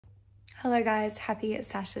Hello guys, happy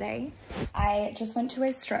Saturday. I just went to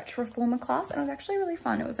a stretch reformer class and it was actually really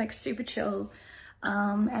fun. It was like super chill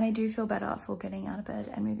and I do feel better for getting out of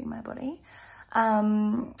bed and moving my body.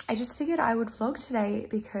 I just figured I would vlog today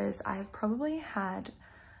because I've probably had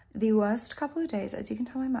the worst couple of days. As you can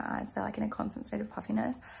tell by my eyes, they're like in a constant state of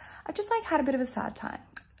puffiness. I've just like had a bit of a sad time.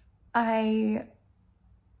 I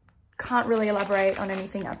can't really elaborate on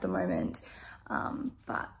anything at the moment,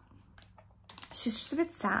 but she's just a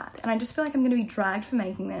bit sad and I just feel like I'm gonna be dragged for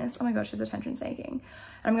making this. Oh my god, she's attention seeking.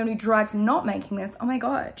 And I'm gonna be dragged for not making this. Oh my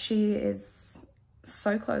god, she is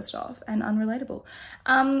so closed off and unrelatable.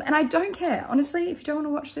 And I don't care. Honestly, if you don't want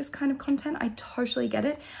to watch this kind of content, I totally get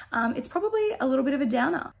it. It's probably a little bit of a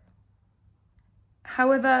downer.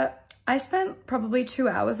 However, I spent probably 2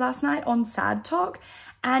 hours last night on Sad Talk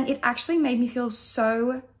and it actually made me feel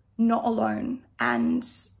so not alone. And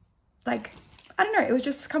like, I don't know, it was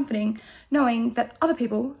just comforting knowing that other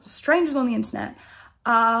people, strangers on the internet,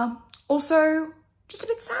 are also just a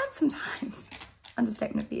bit sad sometimes.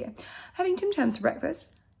 Understatement of the year. Having Tim Tams for breakfast.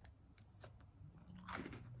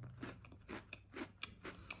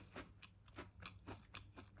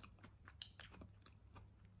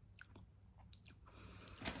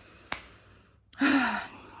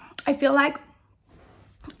 I feel like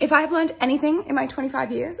if I've learned anything in my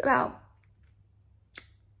 25 years about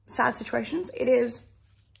sad situations, it is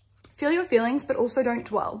feel your feelings, but also don't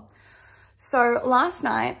dwell. So last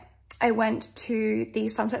night I went to the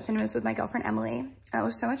Sunset Cinemas with my girlfriend Emily and it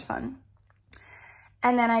was so much fun.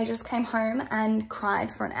 And then I just came home and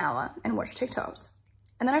cried for an hour and watched TikToks.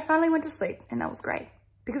 And then I finally went to sleep and that was great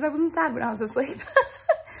because I wasn't sad when I was asleep.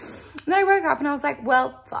 And then I woke up and I was like,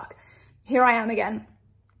 well, fuck, here I am again.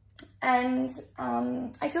 And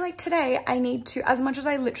I feel like today I need to, as much as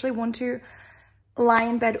I literally want to lie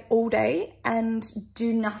in bed all day and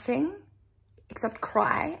do nothing except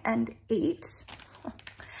cry and eat.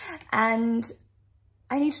 And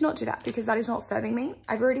I need to not do that because that is not serving me.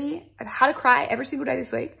 I've had a cry every single day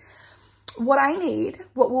this week. What I need,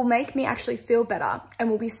 what will make me actually feel better and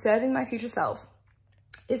will be serving my future self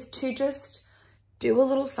is to just do a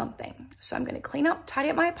little something. So I'm going to clean up, tidy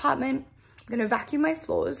up my apartment. I'm going to vacuum my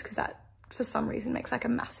floors because that for some reason makes like a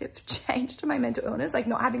massive change to my mental illness, like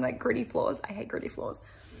not having like gritty floors. I hate gritty floors.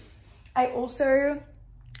 I also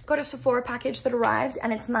got a Sephora package that arrived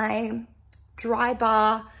and it's my dry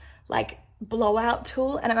bar like blowout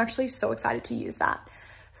tool and I'm actually so excited to use that.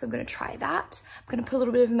 So I'm going to try that. I'm going to put a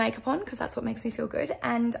little bit of makeup on because that's what makes me feel good.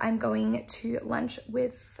 And I'm going to lunch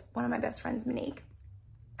with one of my best friends, Monique,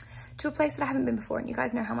 to a place that I haven't been before. And you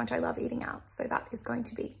guys know how much I love eating out. So that is going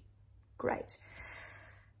to be great.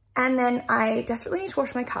 And then I desperately need to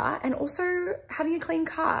wash my car, and also having a clean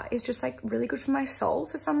car is just like really good for my soul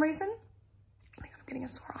for some reason. Oh my god, I'm getting a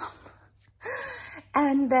sore arm.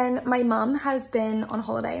 And then my mum has been on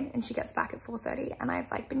holiday and she gets back at 4:30 and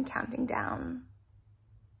I've like been counting down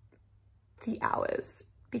the hours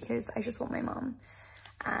because I just want my mum.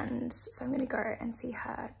 And so I'm gonna go and see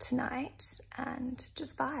her tonight and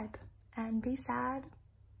just vibe and be sad.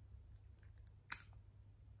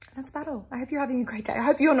 That's about all. I hope you're having a great day. I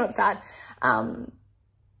hope you're not sad.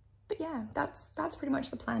 But yeah, that's pretty much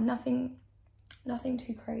the plan. Nothing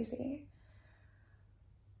too crazy.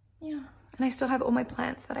 Yeah. And I still have all my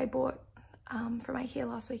plants that I bought from IKEA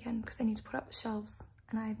last weekend because I need to put up the shelves.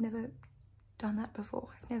 And I've never done that before.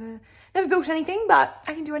 I've never built anything, but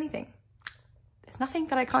I can do anything. There's nothing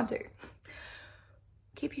that I can't do.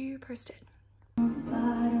 Keep you posted.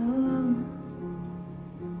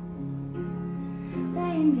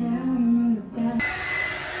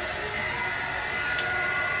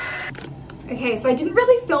 Okay, so I didn't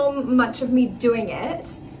really film much of me doing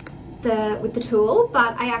it with the tool,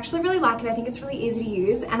 but I actually really like it. I think it's really easy to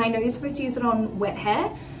use, and I know you're supposed to use it on wet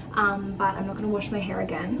hair, but I'm not going to wash my hair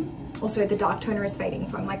again. Also, the dark toner is fading,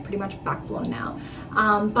 so I'm like pretty much back blonde now.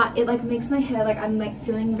 But it like makes my hair like I'm like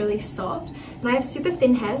feeling really soft, and I have super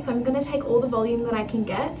thin hair, so I'm going to take all the volume that I can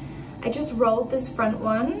get. I just rolled this front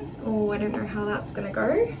one. Oh, I don't know how that's going to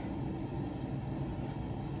go.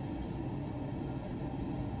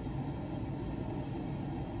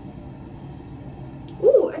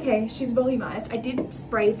 Okay, she's volumized. I did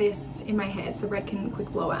spray this in my hair. It's the Redken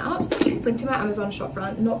Quick Blowout. It's linked to my Amazon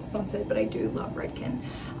shopfront. Not sponsored, but I do love Redken.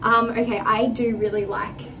 Okay, I do really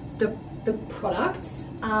like the product.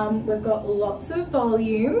 We've got lots of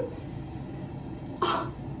volume.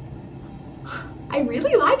 Oh, I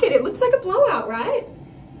really like it. It looks like a blowout, right?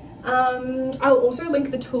 I'll also link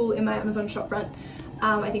the tool in my Amazon shopfront.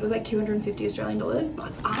 I think it was like 250 Australian dollars,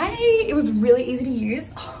 but it was really easy to use.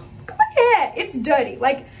 Oh, look at my hair. It's dirty.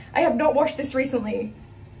 Like, I have not washed this recently.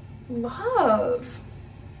 Love.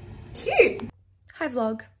 Cute. Hi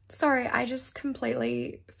vlog. Sorry, I just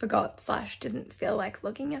completely forgot / didn't feel like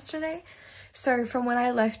vlogging yesterday. So from when I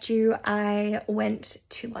left you, I went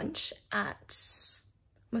to lunch at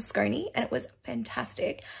Moscone and it was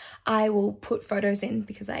fantastic. I will put photos in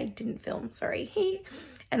because I didn't film, sorry.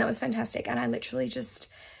 And that was fantastic. And I literally just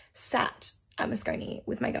sat at Moscone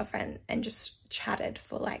with my girlfriend and just chatted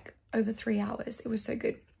for like over 3 hours. It was so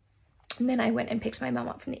good. And then I went and picked my mum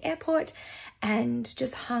up from the airport and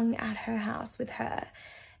just hung at her house with her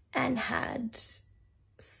and had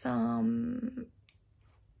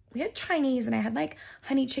we had Chinese and I had like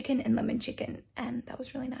honey chicken and lemon chicken and that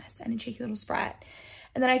was really nice, and a cheeky little Sprite.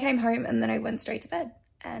 And then I came home and then I went straight to bed,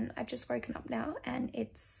 and I've just woken up now and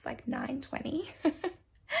it's like 9:20.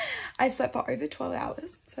 I slept for over 12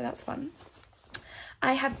 hours, so that's fun.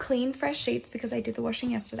 I have clean fresh sheets because I did the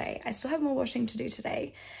washing yesterday. I still have more washing to do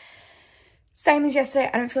today. Same as yesterday,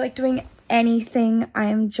 I don't feel like doing anything. I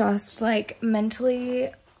am just like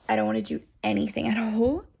mentally, I don't want to do anything at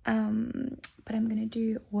all. But I'm gonna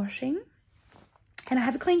do washing, and I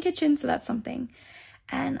have a clean kitchen, so that's something.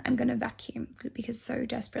 And I'm gonna vacuum because so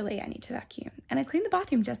desperately I need to vacuum. And I cleaned the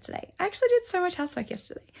bathrooms yesterday. I actually did so much housework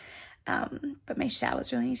yesterday. But my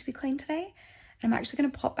showers really need to be clean today. And I'm actually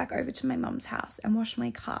gonna pop back over to my mum's house and wash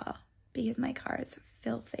my car because my car is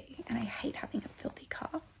filthy and I hate having a filthy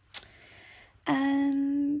car.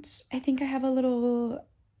 And I think I have a little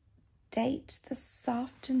date this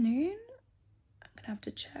afternoon. I'm gonna have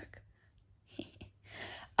to check.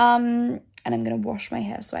 And I'm gonna wash my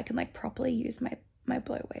hair so I can like properly use my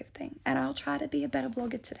blow wave thing, and I'll try to be a better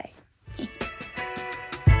vlogger today.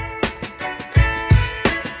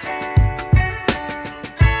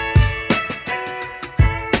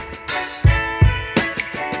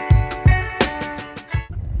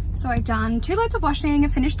 So I've done 2 loads of washing,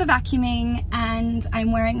 I've finished the vacuuming, and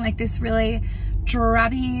I'm wearing like this really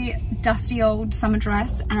drabby, dusty old summer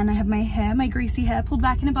dress, and I have my hair, my greasy hair pulled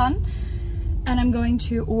back in a bun. And I'm going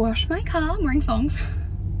to wash my car. I'm wearing thongs.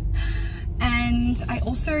 And I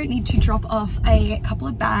also need to drop off a couple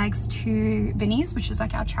of bags to Vinnie's, which is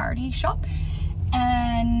like our charity shop.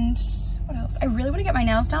 And what else? I really want to get my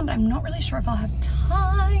nails done, but I'm not really sure if I'll have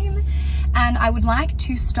time. And I would like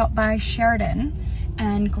to stop by Sheridan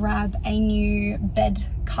and grab a new bed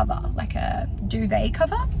cover, like a duvet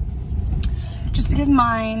cover. Just because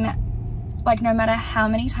mine, like no matter how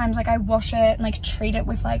many times like I wash it and like treat it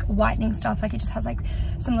with like whitening stuff, like it just has like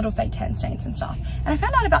some little fake tan stains and stuff. And I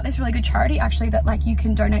found out about this really good charity actually that like you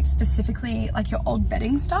can donate specifically like your old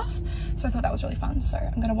bedding stuff. So I thought that was really fun. So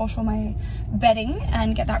I'm gonna wash all my bedding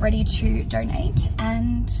and get that ready to donate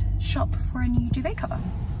and shop for a new duvet cover.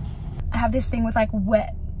 I have this thing with like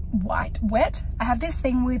I have this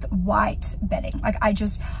thing with white bedding. Like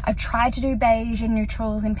I've tried to do beige and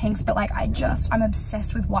neutrals and pinks, but like I'm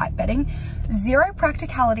obsessed with white bedding. Zero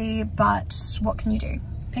practicality, but what can you do?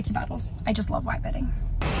 Pick your battles. I just love white bedding.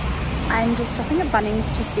 I'm just stopping at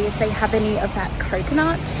Bunnings to see if they have any of that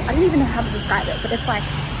coconut. I don't even know how to describe it, but it's like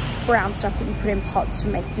brown stuff that you put in pots to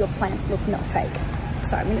make your plants look not fake.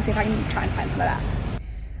 So I'm gonna see if I can try and find some of that.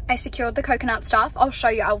 I secured the coconut stuff. I'll show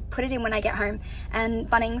you, I'll put it in when I get home. And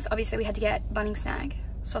Bunnings, obviously we had to get Bunnings snag.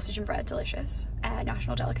 Sausage and bread, delicious.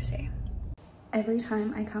 National delicacy. Every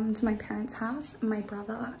time I come to my parents' house, my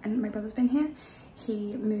brother's been here,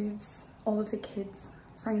 he moves all of the kids'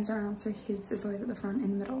 frames around, so his is always at the front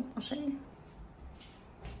in the middle. I'll show you.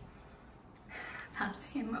 That's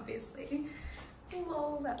him, obviously.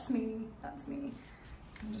 Lol, that's me, that's me.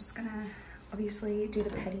 So I'm just gonna obviously do the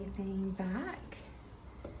petty thing back.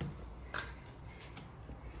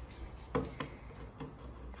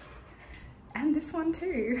 And this one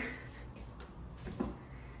too.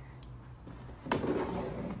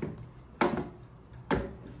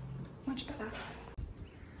 Much better.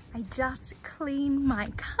 I just cleaned my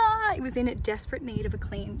car. It was in desperate need of a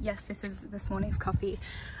clean. Yes, this is this morning's coffee.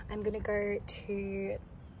 I'm gonna go to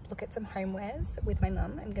look at some homewares with my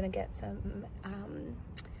mum. I'm gonna get some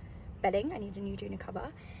bedding. I need a new Juna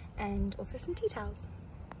cover and also some tea towels.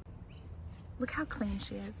 Look how clean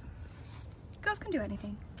she is. Girls can do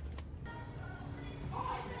anything.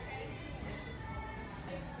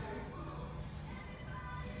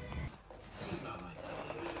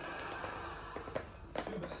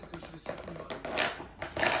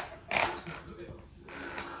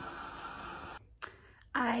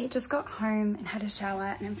 I just got home and had a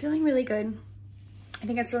shower and I'm feeling really good. I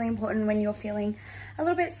think it's really important when you're feeling a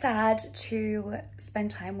little bit sad to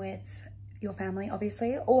spend time with your family,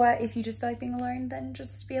 obviously, or if you just feel like being alone, then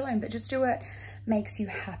just be alone, but just do what makes you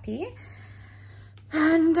happy.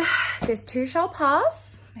 And this too shall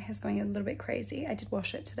pass. My hair's going a little bit crazy. I did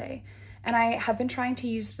wash it today And I have been trying to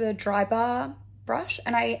use the dry bar brush,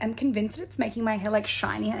 and I am convinced that it's making my hair like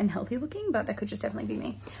shinier and healthy looking, but that could just definitely be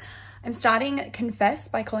me. I'm starting Confess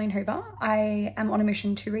by Colleen Hoover. I am on a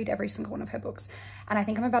mission to read every single one of her books, and I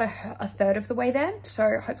think I'm about a third of the way there.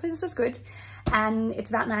 So hopefully this is good. And it's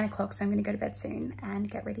about 9 o'clock, so I'm gonna go to bed soon and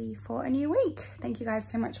get ready for a new week. Thank you guys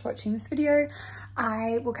so much for watching this video.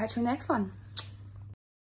 I will catch you in the next one.